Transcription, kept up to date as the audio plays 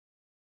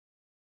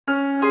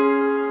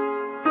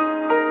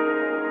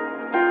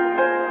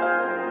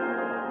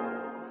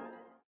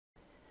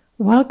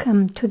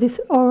Welcome to this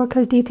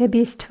Oracle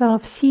Database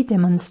 12c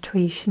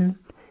demonstration.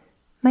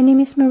 My name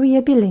is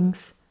Maria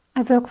Billings.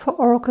 I work for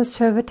Oracle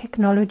Server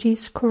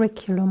Technologies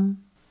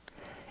curriculum.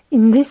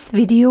 In this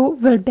video,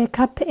 we'll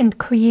backup and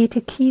create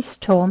a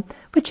Keystore,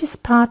 which is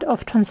part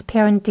of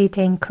transparent data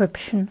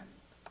encryption.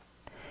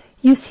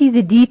 You see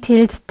the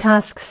detailed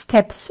task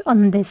steps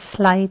on this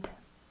slide.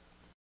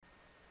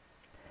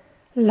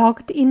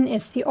 Logged in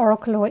as the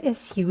Oracle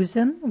OS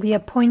user, we are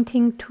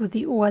pointing to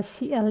the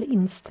ORCL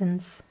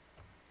instance.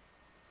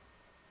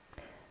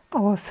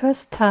 Our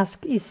first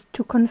task is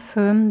to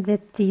confirm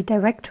that the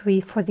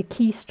directory for the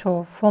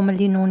Keystore,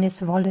 formerly known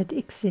as wallet,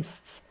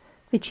 exists,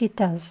 which it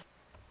does.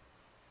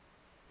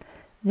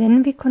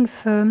 Then we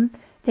confirm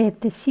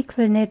that the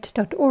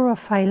sqlnet.ora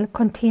file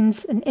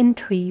contains an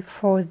entry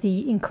for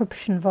the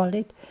encryption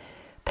wallet.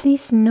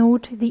 Please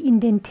note the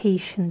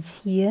indentations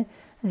here,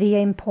 they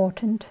are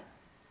important.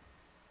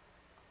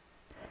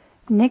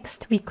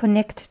 Next we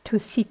connect to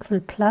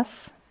SQL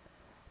Plus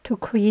to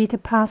create a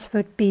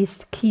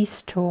password-based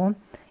Keystore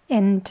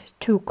and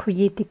to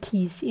create the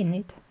keys in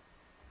it.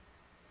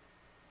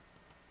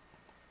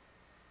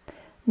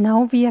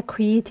 Now we are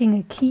creating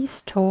a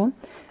Keystore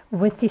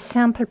with the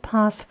sample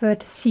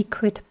password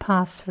secret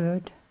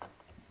password.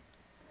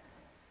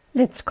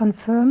 Let's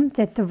confirm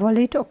that the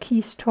wallet or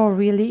Keystore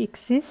really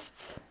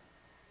exists.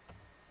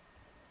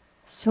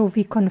 So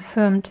we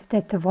confirmed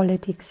that the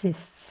wallet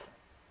exists.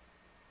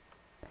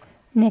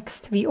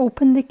 Next we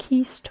open the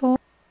Keystore.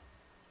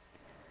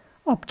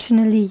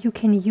 Optionally, you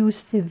can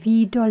use the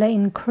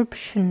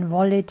 $encryption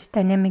wallet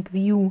dynamic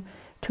view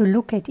to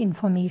look at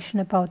information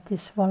about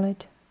this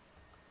wallet.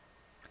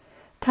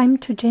 Time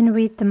to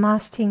generate the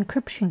master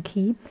encryption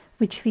key,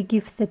 which we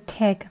give the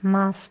tag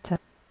master.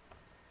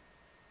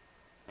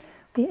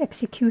 We're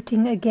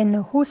executing again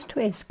a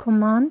host2s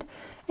command,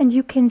 and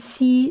you can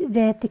see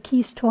that the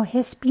Keystore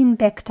has been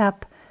backed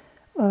up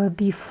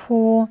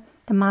before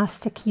the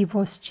master key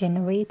was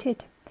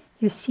generated.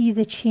 You see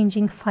the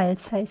changing file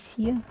size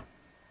here.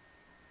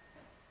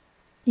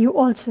 You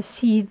also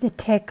see the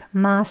tag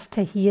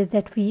master here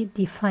that we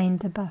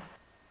defined above.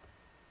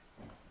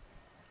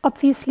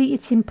 Obviously,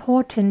 it's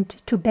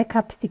important to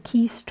backup the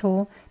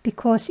Keystore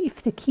because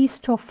if the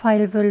Keystore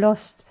file were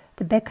lost,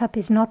 the backup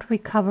is not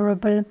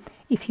recoverable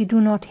if you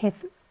do not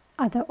have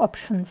other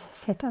options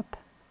set up.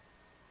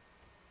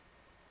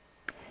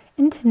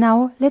 And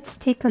now let's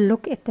take a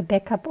look at the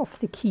backup of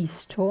the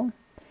Keystore.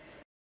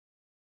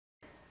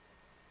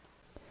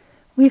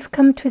 We've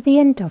come to the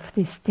end of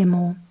this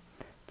demo.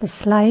 The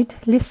slide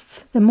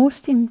lists the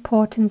most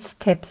important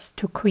steps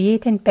to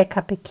create and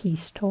backup a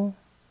Keystore.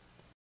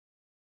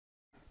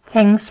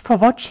 Thanks for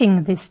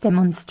watching this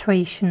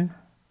demonstration.